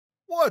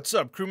What's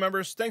up, crew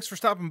members? Thanks for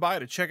stopping by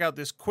to check out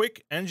this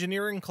quick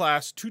engineering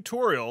class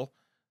tutorial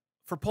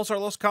for Pulsar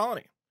Lost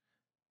Colony.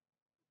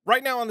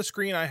 Right now on the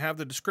screen, I have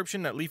the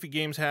description that Leafy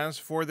Games has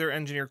for their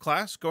engineer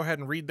class. Go ahead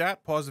and read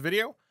that, pause the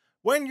video.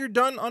 When you're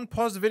done,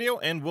 unpause the video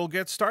and we'll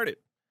get started.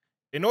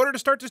 In order to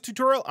start this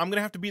tutorial, I'm going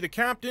to have to be the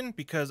captain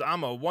because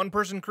I'm a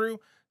one-person crew.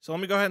 So let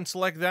me go ahead and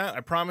select that.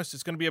 I promise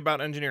it's going to be about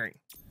engineering.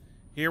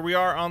 Here we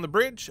are on the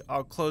bridge.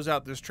 I'll close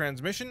out this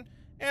transmission.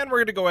 And we're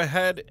going to go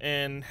ahead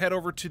and head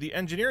over to the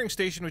engineering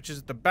station, which is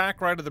at the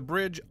back right of the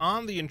bridge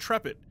on the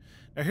Intrepid.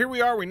 Now here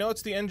we are. We know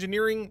it's the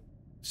engineering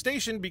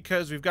station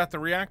because we've got the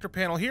reactor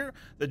panel here,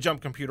 the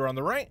jump computer on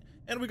the right,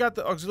 and we got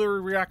the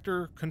auxiliary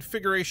reactor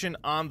configuration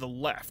on the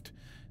left.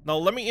 Now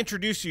let me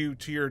introduce you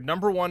to your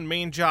 #1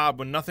 main job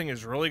when nothing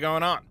is really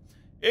going on.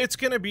 It's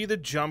going to be the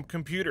jump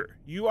computer.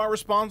 You are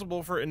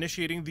responsible for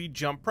initiating the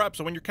jump prep.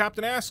 So when your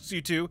captain asks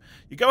you to,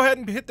 you go ahead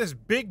and hit this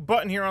big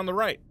button here on the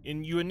right,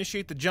 and you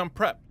initiate the jump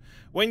prep.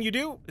 When you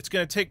do, it's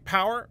going to take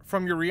power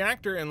from your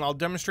reactor, and I'll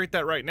demonstrate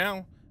that right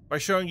now by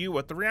showing you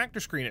what the reactor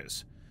screen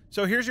is.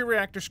 So here's your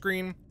reactor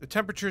screen. The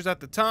temperature's at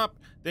the top.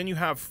 Then you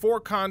have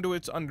 4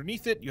 conduits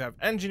underneath it. You have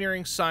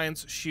engineering,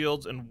 science,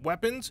 shields, and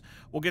weapons.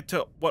 We'll get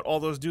to what all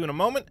those do in a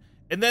moment.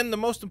 And then the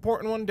most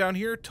important one down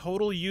here,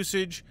 total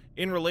usage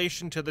in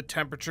relation to the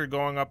temperature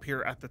going up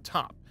here at the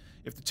top.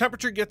 If the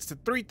temperature gets to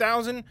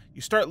 3000,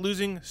 you start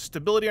losing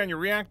stability on your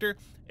reactor.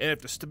 And if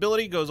the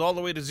stability goes all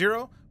the way to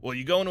 0, well,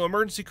 you go into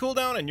emergency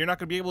cooldown and you're not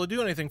going to be able to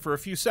do anything for a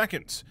few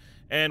seconds.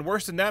 And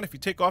worse than that, if you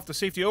take off the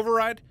safety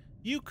override,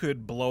 you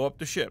could blow up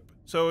the ship.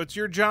 So it's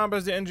your job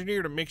as the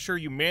engineer to make sure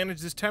you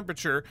manage this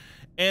temperature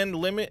and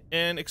limit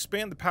and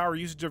expand the power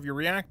usage of your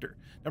reactor.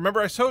 Now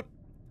remember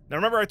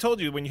I told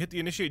you when you hit the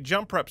initiate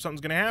jump prep,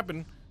 something's going to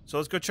happen. So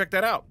let's go check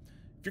that out.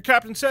 If your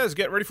captain says,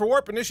 get ready for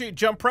warp, initiate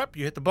jump prep,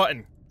 you hit the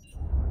button.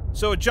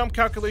 So a jump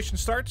calculation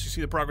starts, you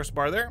see the progress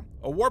bar there.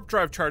 A warp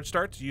drive charge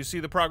starts, you see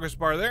the progress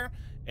bar there.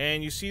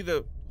 And you see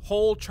the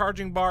whole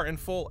charging bar in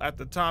full at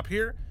the top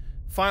here.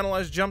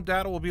 Finalized jump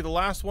data will be the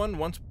last one.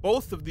 Once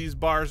both of these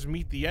bars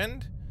meet the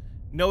end,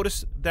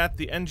 notice that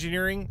the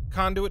engineering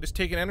conduit is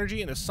taking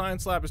energy and the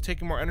science lab is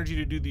taking more energy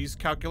to do these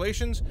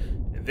calculations.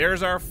 And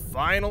there's our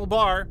final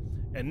bar.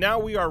 And now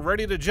we are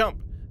ready to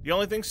jump. The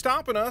only thing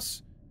stopping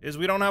us is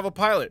we don't have a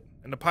pilot.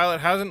 And the pilot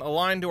hasn't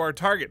aligned to our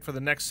target for the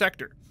next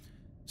sector.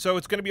 So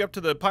it's going to be up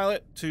to the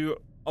pilot to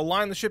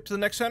align the ship to the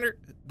next center,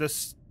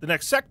 the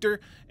next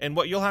sector, and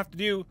what you'll have to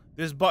do,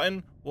 this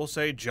button will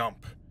say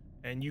jump,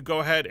 and you go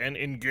ahead and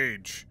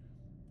engage.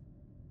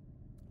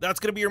 That's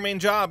going to be your main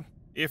job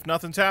if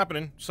nothing's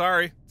happening.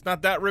 Sorry, it's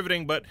not that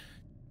riveting, but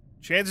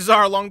chances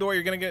are along the way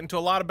you're going to get into a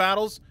lot of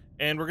battles,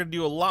 and we're going to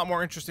do a lot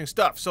more interesting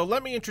stuff. So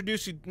let me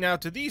introduce you now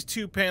to these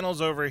 2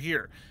 panels over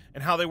here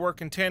and how they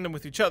work in tandem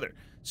with each other.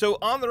 So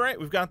on the right,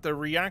 we've got the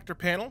reactor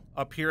panel.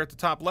 Up here at the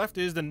top left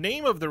is the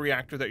name of the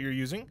reactor that you're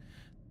using.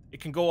 It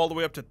can go all the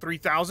way up to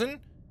 3000,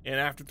 and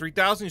after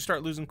 3000, you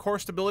start losing core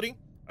stability.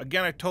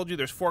 Again, I told you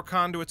there's 4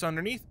 conduits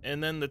underneath,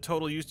 and then the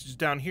total usage is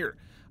down here.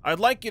 I'd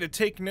like you to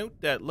take note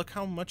that look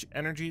how much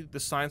energy the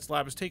science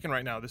lab is taking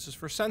right now. This is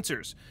for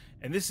sensors,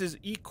 and this is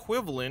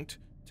equivalent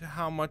to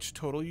how much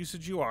total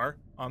usage you are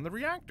on the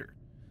reactor.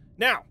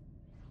 Now,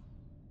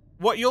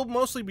 what you'll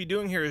mostly be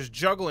doing here is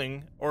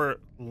juggling or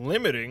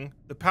limiting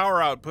the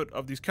power output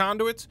of these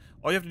conduits.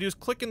 All you have to do is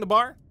click in the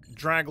bar,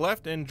 drag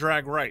left, and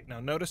drag right. Now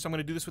notice I'm going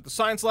to do this with the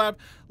science lab.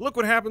 Look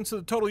what happens to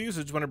the total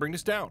usage when I bring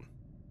this down.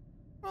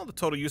 Well, the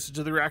total usage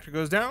of the reactor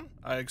goes down,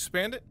 I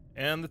expand it,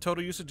 and the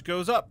total usage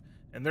goes up,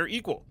 and they're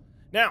equal.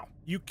 Now,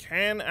 you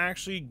can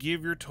actually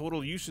give your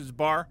total usage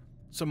bar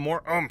some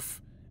more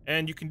oomph,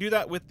 and you can do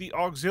that with the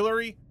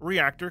auxiliary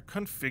reactor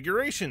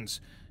configurations.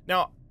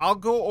 Now, I'll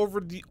go over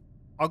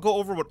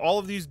what all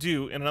of these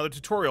do in another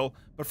tutorial,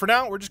 but for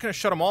now, we're just going to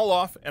shut them all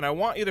off, and I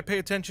want you to pay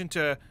attention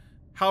to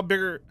how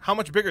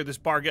much bigger this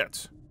bar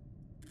gets.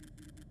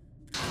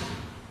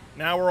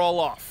 Now we're all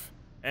off.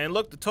 And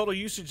look, the total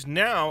usage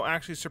now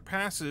actually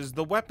surpasses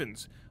the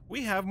weapons.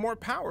 We have more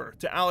power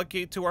to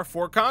allocate to our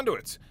 4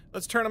 conduits.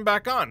 Let's turn them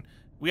back on.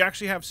 We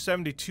actually have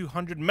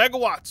 7,200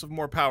 megawatts of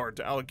more power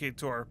to allocate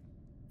to our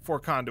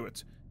 4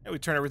 conduits. And we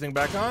turn everything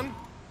back on.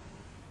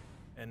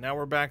 And now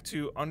we're back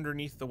to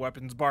underneath the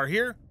weapons bar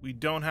here. We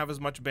don't have as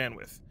much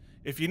bandwidth.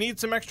 If you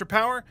need some extra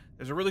power,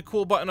 there's a really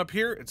cool button up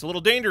here. It's a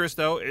little dangerous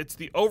though. It's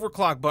the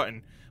overclock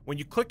button. When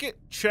you click it,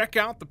 check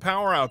out the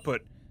power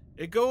output.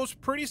 It goes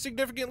pretty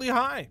significantly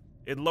high.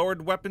 It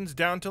lowered weapons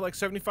down to like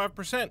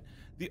 75%.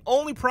 The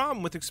only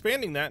problem with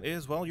expanding that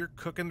is, well, you're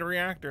cooking the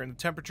reactor and the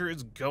temperature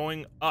is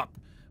going up.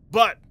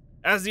 But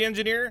as the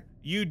engineer,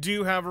 you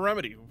do have a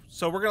remedy.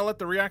 So we're going to let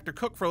the reactor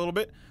cook for a little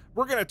bit.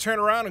 We're going to turn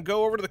around and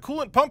go over to the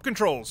coolant pump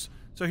controls.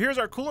 So here's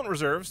our coolant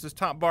reserves, this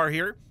top bar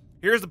here.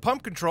 Here's the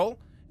pump control.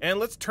 And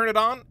let's turn it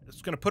on.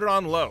 It's going to put it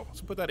on low.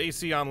 Let's put that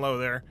AC on low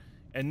there.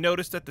 And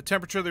notice that the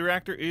temperature of the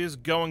reactor is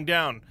going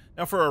down.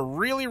 Now for a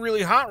really,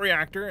 really hot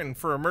reactor and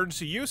for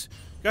emergency use,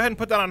 go ahead and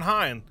put that on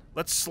high. And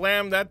let's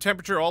slam that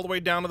temperature all the way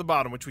down to the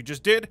bottom, which we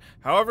just did.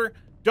 However,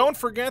 Don't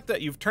forget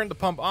that you've turned the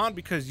pump on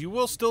because you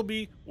will still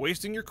be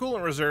wasting your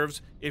coolant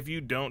reserves if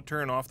you don't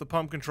turn off the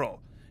pump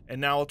control.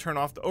 And now I'll turn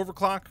off the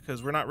overclock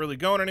because we're not really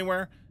going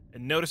anywhere,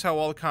 and notice how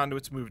all the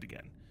conduits moved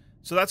again.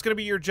 So that's going to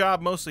be your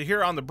job mostly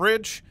here on the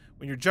bridge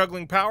when you're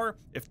juggling power.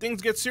 If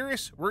things get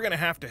serious, we're going to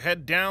have to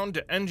head down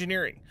to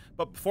engineering.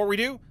 But before we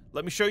do,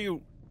 let me show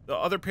you the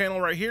other panel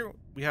right here.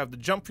 We have the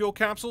jump fuel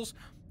capsules.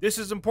 This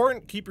is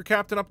important. Keep your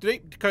captain up to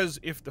date because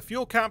if the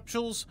fuel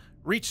capsules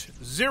reach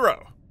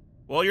 0,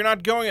 well, you're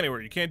not going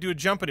anywhere. You can't do a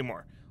jump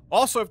anymore.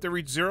 Also, if they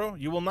reach 0,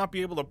 you will not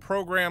be able to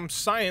program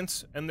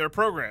science and their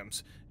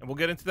programs. And we'll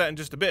get into that in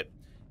just a bit.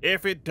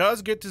 If it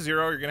does get to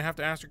 0, you're going to have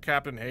to ask your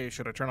captain, hey,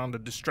 should I turn on the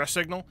distress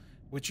signal?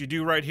 Which you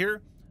do right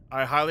here.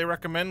 I highly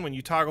recommend when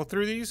you toggle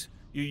through these,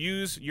 you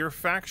use your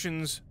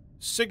faction's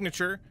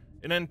signature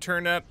and then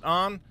turn that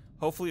on.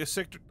 Hopefully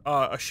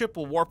a ship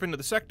will warp into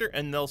the sector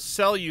and they'll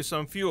sell you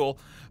some fuel,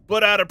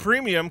 but at a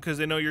premium because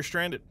they know you're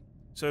stranded.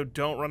 So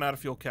don't run out of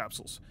fuel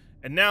capsules.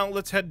 And now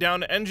let's head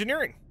down to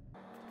engineering.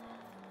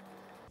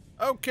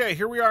 Okay,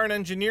 here we are in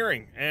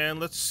engineering, and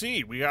let's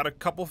see, we got a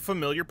couple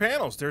familiar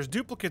panels. There's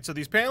duplicates of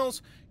these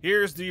panels.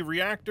 Here's the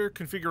reactor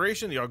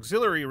configuration, the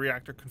auxiliary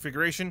reactor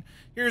configuration.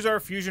 Here's our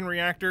fusion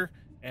reactor,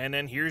 and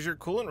then here's your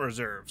coolant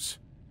reserves.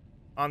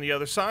 On the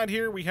other side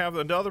here, we have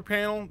another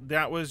panel.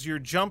 That was your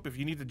jump. If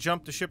you need to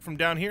jump the ship from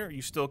down here,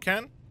 you still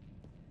can.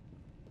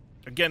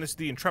 Again, it's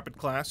the Intrepid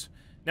class.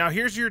 Now,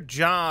 here's your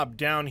job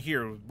down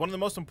here. One of the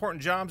most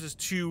important jobs is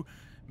to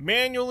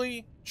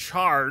manually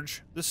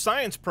charge the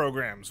science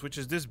programs, which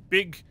is this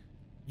big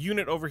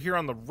unit over here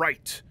on the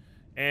right.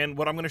 And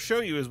what I'm going to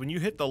show you is when you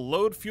hit the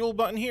load fuel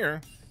button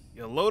here,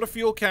 you load a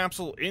fuel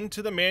capsule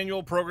into the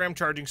manual program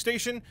charging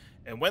station,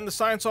 and when the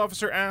science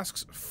officer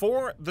asks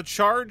for the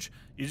charge,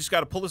 you just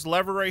got to pull this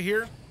lever right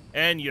here,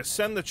 and you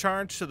send the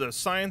charge to the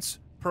science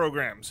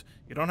programs.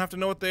 You don't have to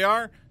know what they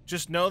are,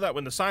 just know that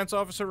when the science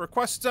officer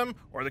requests them,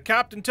 or the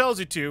captain tells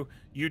you to,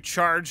 you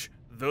charge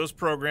those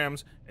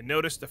programs. And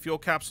notice the fuel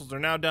capsules are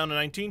now down to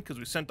 19 because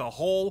we sent a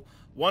whole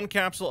one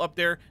capsule up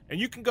there, and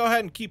you can go ahead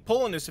and keep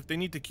pulling this if they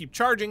need to keep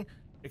charging,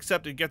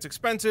 except it gets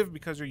expensive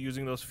because you're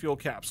using those fuel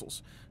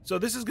capsules. So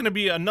this is going to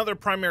be another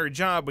primary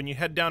job when you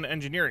head down to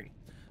engineering.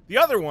 The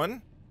other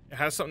one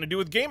has something to do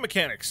with game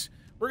mechanics.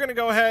 We're going to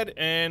go ahead,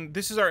 and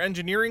this is our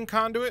engineering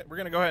conduit. We're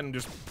going to go ahead and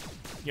just,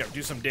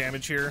 do some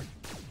damage here.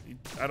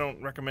 I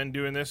don't recommend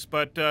doing this,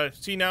 but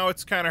see, now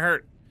it's kind of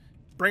hurt.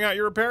 Bring out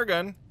your repair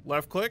gun,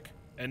 left click,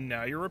 and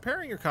now you're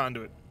repairing your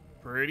conduit.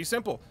 Pretty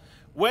simple.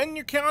 When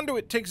your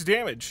conduit takes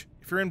damage,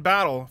 if you're in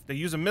battle, if they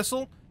use a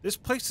missile, this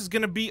place is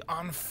going to be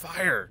on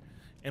fire.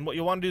 And what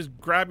you want to do is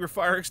grab your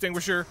fire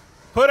extinguisher,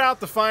 put out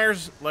the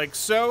fires like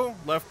so,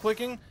 left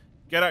clicking,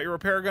 get out your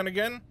repair gun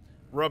again,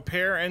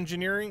 repair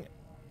engineering,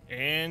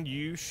 and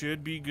you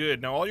should be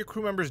good. Now, all your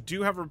crew members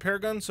do have a repair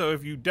gun, so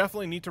if you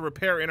definitely need to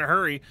repair in a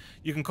hurry,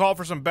 you can call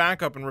for some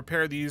backup and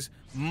repair these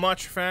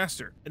much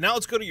faster. And now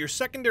let's go to your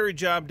secondary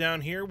job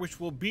down here, which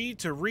will be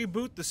to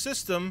reboot the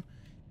system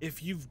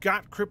if you've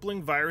got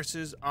crippling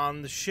viruses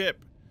on the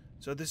ship.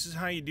 So this is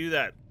how you do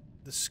that.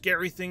 The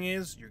scary thing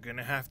is you're going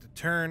to have to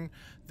turn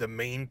the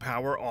main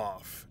power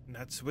off. And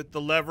that's with the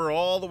lever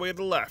all the way to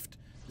the left.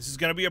 This is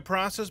going to be a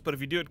process, but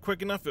if you do it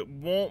quick enough, it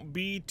won't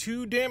be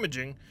too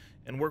damaging.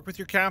 And work with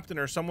your captain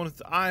or someone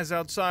with eyes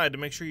outside to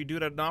make sure you do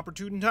it at an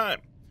opportune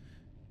time.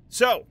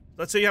 So,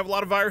 let's say you have a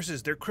lot of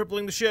viruses. They're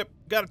crippling the ship.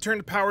 Got to turn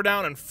the power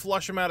down and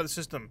flush them out of the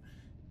system.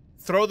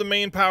 Throw the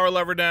main power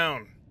lever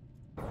down.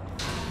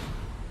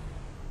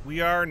 We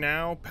are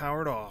now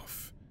powered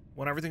off.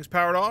 When everything's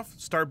powered off,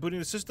 start booting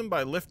the system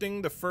by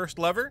lifting the first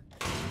lever.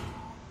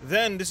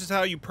 Then, this is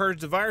how you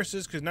purge the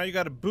viruses, because now you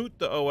got to boot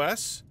the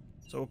OS.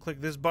 So we'll click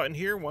this button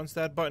here. Once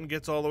that button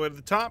gets all the way to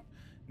the top,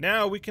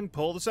 now we can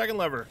pull the second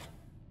lever.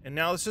 And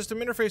now the system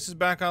interface is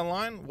back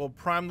online. We'll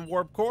prime the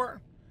warp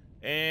core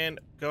and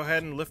go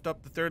ahead and lift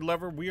up the third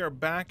lever. We are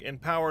back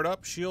and powered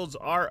up. Shields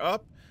are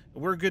up.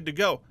 We're good to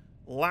go.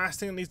 Last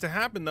thing that needs to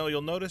happen, though,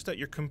 you'll notice that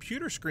your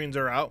computer screens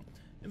are out.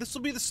 And this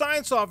will be the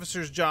science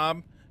officer's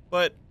job,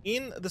 but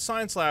in the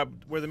science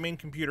lab where the main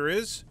computer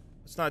is,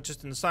 it's not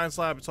just in the science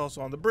lab, it's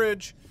also on the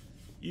bridge.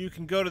 You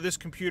can go to this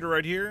computer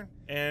right here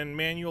and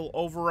manual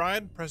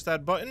override, press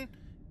that button,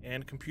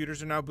 and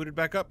computers are now booted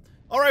back up.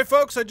 Alright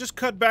folks, I just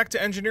cut back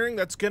to engineering.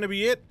 That's going to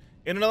be it.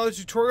 In another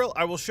tutorial,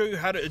 I will show you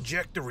how to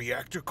eject the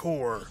reactor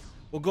core.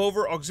 We'll go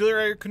over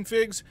auxiliary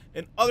configs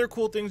and other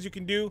cool things you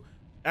can do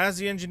as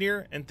the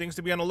engineer and things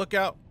to be on the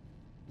lookout.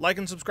 Like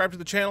and subscribe to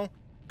the channel.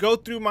 Go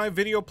through my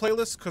video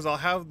playlist because I'll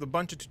have the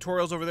bunch of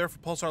tutorials over there for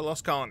Pulsar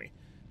Lost Colony.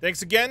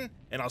 Thanks again,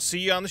 and I'll see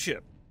you on the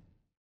ship.